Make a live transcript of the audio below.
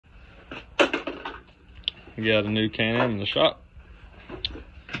We got a new Can-Am in the shop.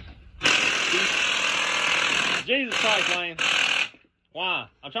 Jesus Christ, Lane. Why?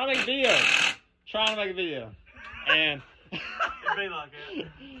 I'm trying to make a video. And It'd be like it.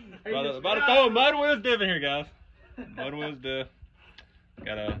 about to throw a Mudnwheels Diff in here, guys. Mudnwheels Diff.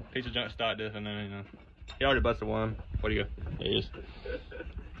 Got a piece of junk stock Diff in there, you know. He already busted one. Where'd he go? There he is.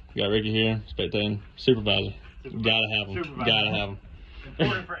 We got Ricky here, spectating. Supervisor. Gotta have him. Gotta have him.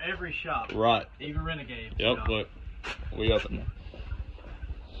 Important for every shop. Right. Even ReneGabe. Yep, shop. look. We open it.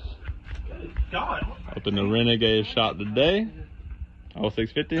 God. Open the ReneGabe shop today.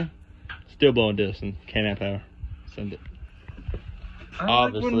 0650. Still blowing Diffs and Can-Am power. Send it.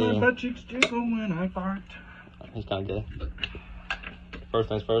 Obviously. Like when my butt cheeks jiggle when I fart. He's kind of gay. First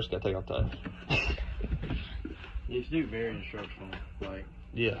things first, gotta take off tires. You should do very instructional. Like.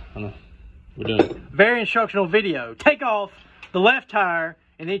 Yeah, I know. We're doing it. Very instructional video. Take off the left tire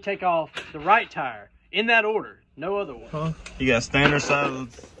and then take off the right tire. In that order. No other one. Huh? You got standard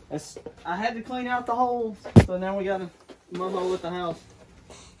size. I had to clean out the holes, so now we got a mud hole at the house.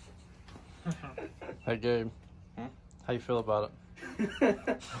 Hey Gabe, how you feel about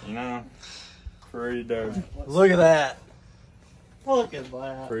You know, pretty dirty. Look at that. Look at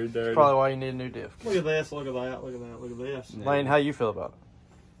that. Pretty dirty. it? Probably why you need a new diff. Look at this. Look at that. Look at that. Look at this. Lane, how you feel about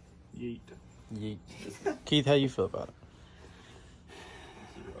Yeet. it? Yeet. Keith, how you feel about it?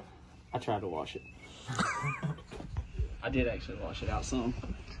 I tried to wash it. I did actually wash it out some.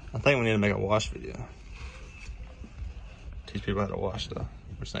 I think we need to make a wash video. Teach people how to wash stuff.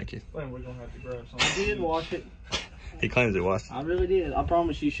 Which, thank you. Then we're gonna have to grab some. I did wash it. He claims he washed it. I really did. I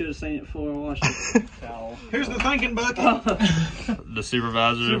promise you should have seen it before I washed it. Towel. Here's the thinking bucket. The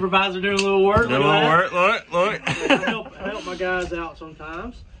supervisor. Supervisor doing a little work. Doing a little work. Look. I help my guys out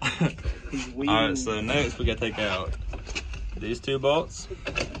sometimes. Alright, so next we gotta take out these two bolts,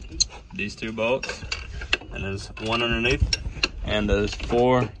 and there's one underneath, and there's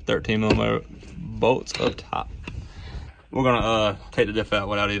 4 13mm bolts up top. We're gonna take the diff out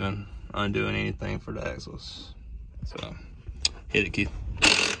without even undoing anything for the axles. So, hit it, Keith.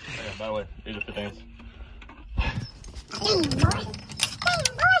 Yeah, by the way, these are 15s.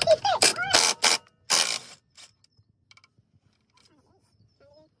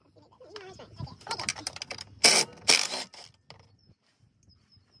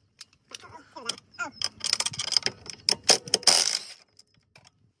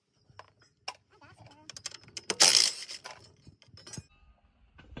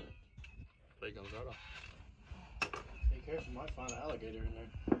 There comes right off. Be careful, you might find an alligator in there.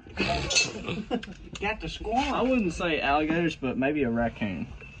 Got the squirrel. I wouldn't say alligators, but maybe a raccoon.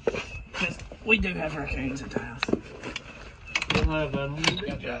 We do have raccoons at the house.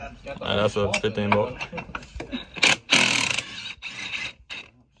 That's a 15 bolt.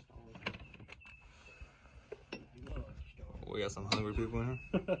 We got some hungry people in here.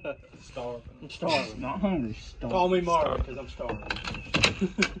 Starving. I'm starving, not hungry. Starving. Call me Marvin because I'm starving.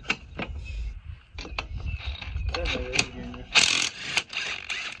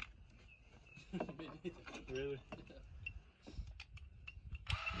 Really?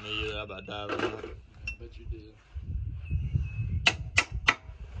 Me either. I about died right now. I bet you did.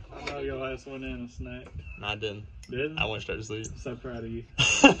 I know your last one in a snack. No, I didn't. Didn't? I went straight to sleep. I'm so proud of you.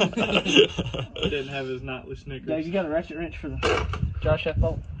 I didn't have his nightly Snickers. Dave, you got a ratchet wrench for the driveshaft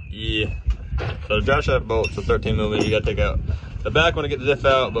bolt? Yeah. So the driveshaft bolts are 13mm. You gotta take out the back one to get the diff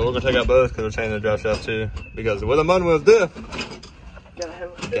out, but we're gonna take out both because we're changing the driveshaft too. Because with a Mudnwheels diff, gotta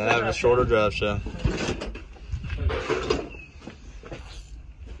have a shorter driveshaft.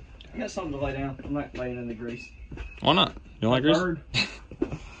 I got something to lay down. I'm not laying in the grease. Why not? You don't like grease? Bird.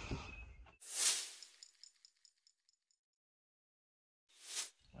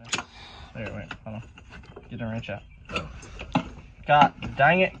 There it went. Hold on. Get the wrench out. God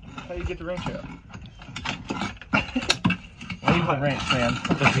dang it. How do you get the wrench out? Leave the wrench, man.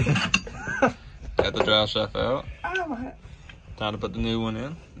 Got the driveshaft out. Oh, my. Time to put the new one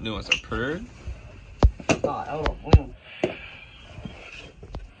in. New ones are pretty. God, hold on. Hold on.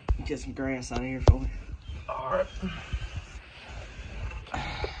 Get some grass out of here for me. Alright.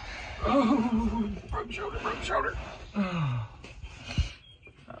 Oh, broke shoulder.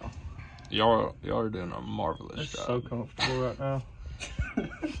 Y'all are doing a marvelous It's job. so comfortable right now.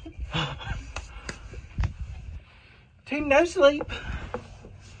 Team no sleep.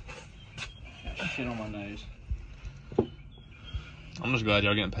 Shit on my nose. I'm just glad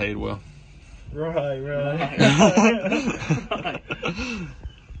y'all getting paid well. Right.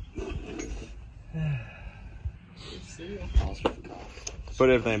 Put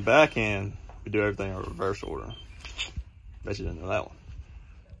everything back in, we do everything in reverse order. Bet you didn't know that one.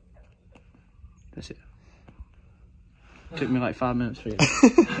 That's it. Took me like 5 minutes to figure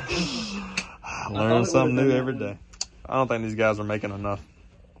it out. Learn something new every day. I don't think these guys are making enough.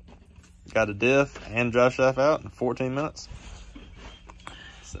 Got a diff and drive shaft out in 14 minutes.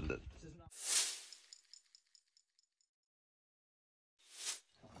 Send it.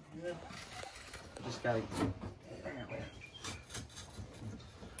 Just gotta.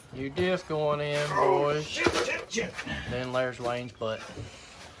 New diff going in, boys. Then there's Wayne's butt.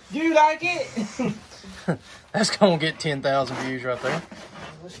 You like it? That's gonna get 10,000 views right there.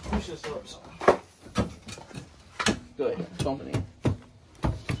 Let's push this up some. Go ahead, bump it in.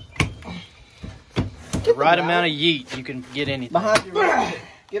 The right amount of yeet, you can get anything. Behind your right foot.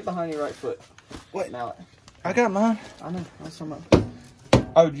 Get behind your right foot. What? Mallet. I got mine. I know. That's something.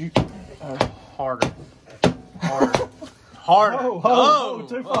 Oh, you. Harder. Harder. Harder. Oh,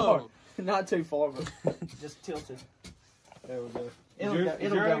 too far. Not too far, but just tilted. There we go.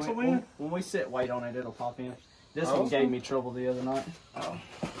 It'll go. When we sit weight on it, it'll pop in. This one gave me trouble the other night. Oh.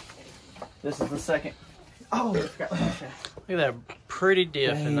 This is the second. Oh, I forgot. Look at that pretty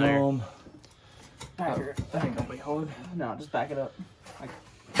diff in there. That ain't gonna be hard. No, just back it up.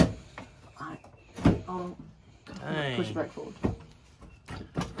 Oh, Dang. push it back forward.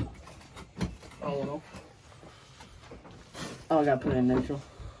 Oh no. Oh, I gotta put it in neutral.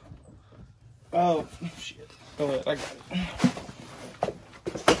 Oh, shit. Go ahead. I got it.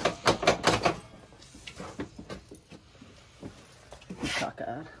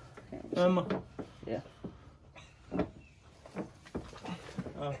 Cockeyed. Yeah.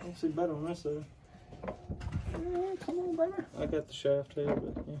 I can see better on this side. Come on, baby. I got the shaft here,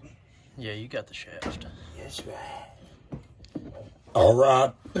 but yeah. Yeah, you got the shaft. Yes, right. All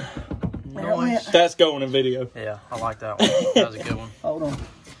right. Nice. That's going in video. Yeah, I like that one. That was a good one. Hold on.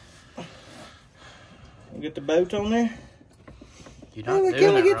 Get the boat on there. You're not doing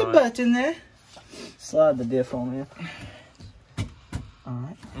Can we it get the right. butt in there? Slide the diff on in. All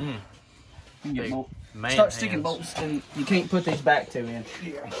right. Mm. You can get Big bolt. man Start sticking hands. bolts, and you can't put these back two in.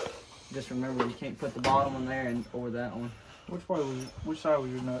 Yeah. Just remember, you can't put the bottom one there or that one. Which side was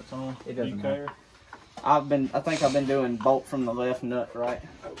your nuts on? It doesn't You matter. care? I think I've been doing bolt from the left nut, right?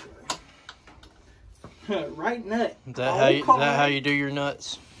 Okay. Right nut. Is that how you do your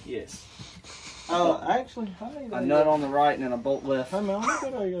nuts? Yes. Actually, I need A nut on the right and then a bolt left. Hey man, I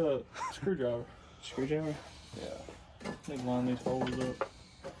got a screwdriver. Screwdriver? Yeah. I need to line these holes up.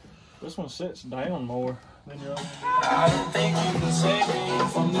 This one sits down more than your other one. I don't think you can save me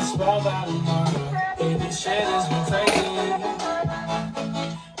from this spell that I'm on. Baby, shit has been crazy.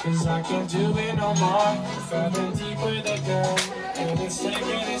 Cause I can't do it no more. Further deeper they go, and it's taking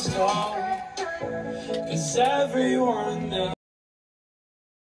its toll. Cause everyone knows.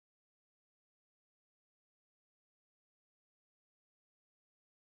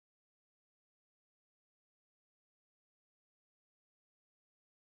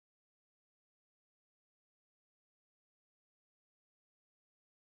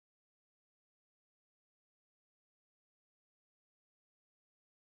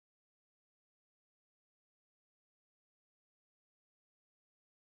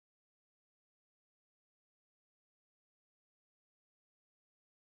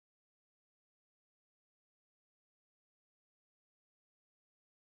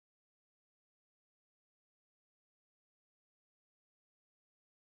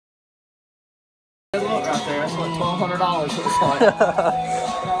 Good look right there. That's what $1,200 looks like.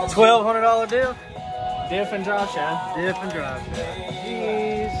 $1,200 deal? Diff and drive shaft. Diff and drive shaft.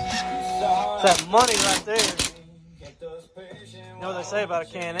 Jeez. That's that money right there. You know what they say about a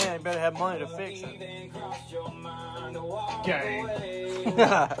Can-Am? You better have money to fix it. Gang.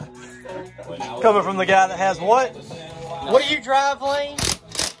 Coming from the guy that has what? What do you drive, Lane?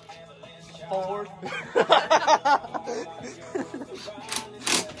 Ford.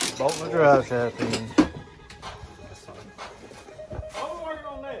 Bolt and drive shaft in. I'm working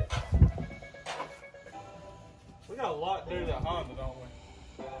on that. We got a lot to do that Honda, don't we?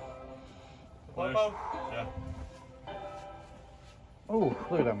 Popo? Yeah. Oh,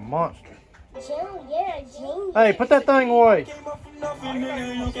 look at that monster. Yeah, James. Hey, put that thing away.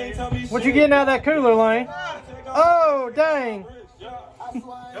 What you getting out of that cooler, Lane? Oh, dang.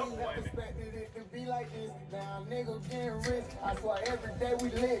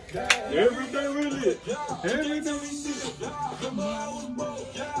 Every day we lit. Every day we sit.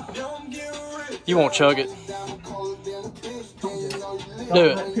 You won't chug it. Do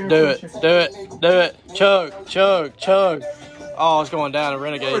it, do it, do it, do it. Chug, chug, chug. Oh, it's going down a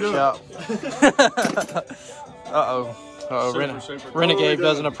ReneGabe shop. Uh-oh. Uh-oh, ReneGabe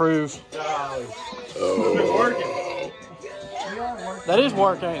doesn't approve. It's been working. That is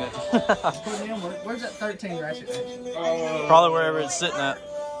work, ain't it? Where's that 13 ratchet? Probably wherever it's sitting at.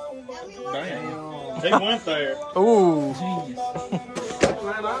 Damn. They went there. Ooh. Genius.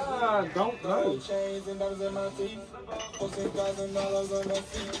 Man, I don't know.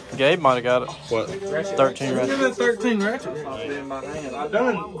 Gabe might have got it. What? 13 Look at ratchet. that 13 ratchet pop in my hand. I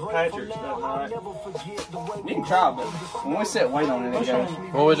done Patrick's that night. You can try, but when we set weight on it, it goes.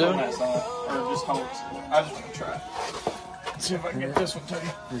 What we doing? Or just hold it. I just want to try it. See if I can get this one to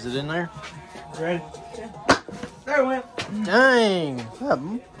you. Is it in there? Ready? There it went. Dang. That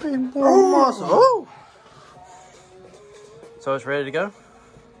big boy muscle. Oh. So it's ready to go?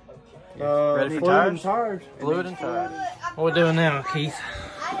 Ready for tires? Fluid and tires. What we doing now, Keith?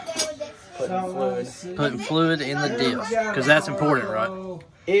 Putting fluid in the diff. Because that's important, right?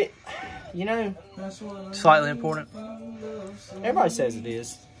 It, you know, Slightly important. everybody says it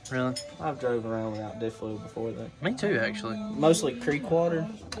is. Really? I've drove around without diff fluid before, though. Me too, actually. Mostly creek water.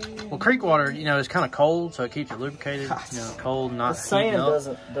 Well, creek water, you know, it's kind of cold, so it keeps it lubricated. You know, cold, The not sand heating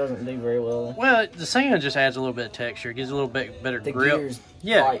up. doesn't do very well. Well, the sand just adds a little bit of texture. It gives a little bit better The grip. gears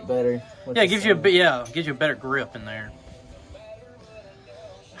Yeah. fight better. with Yeah, the it gives you a sand. bit. Yeah, gives you a better grip in there.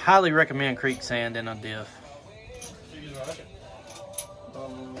 Highly recommend creek sand in a diff.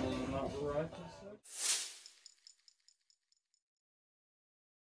 Not right.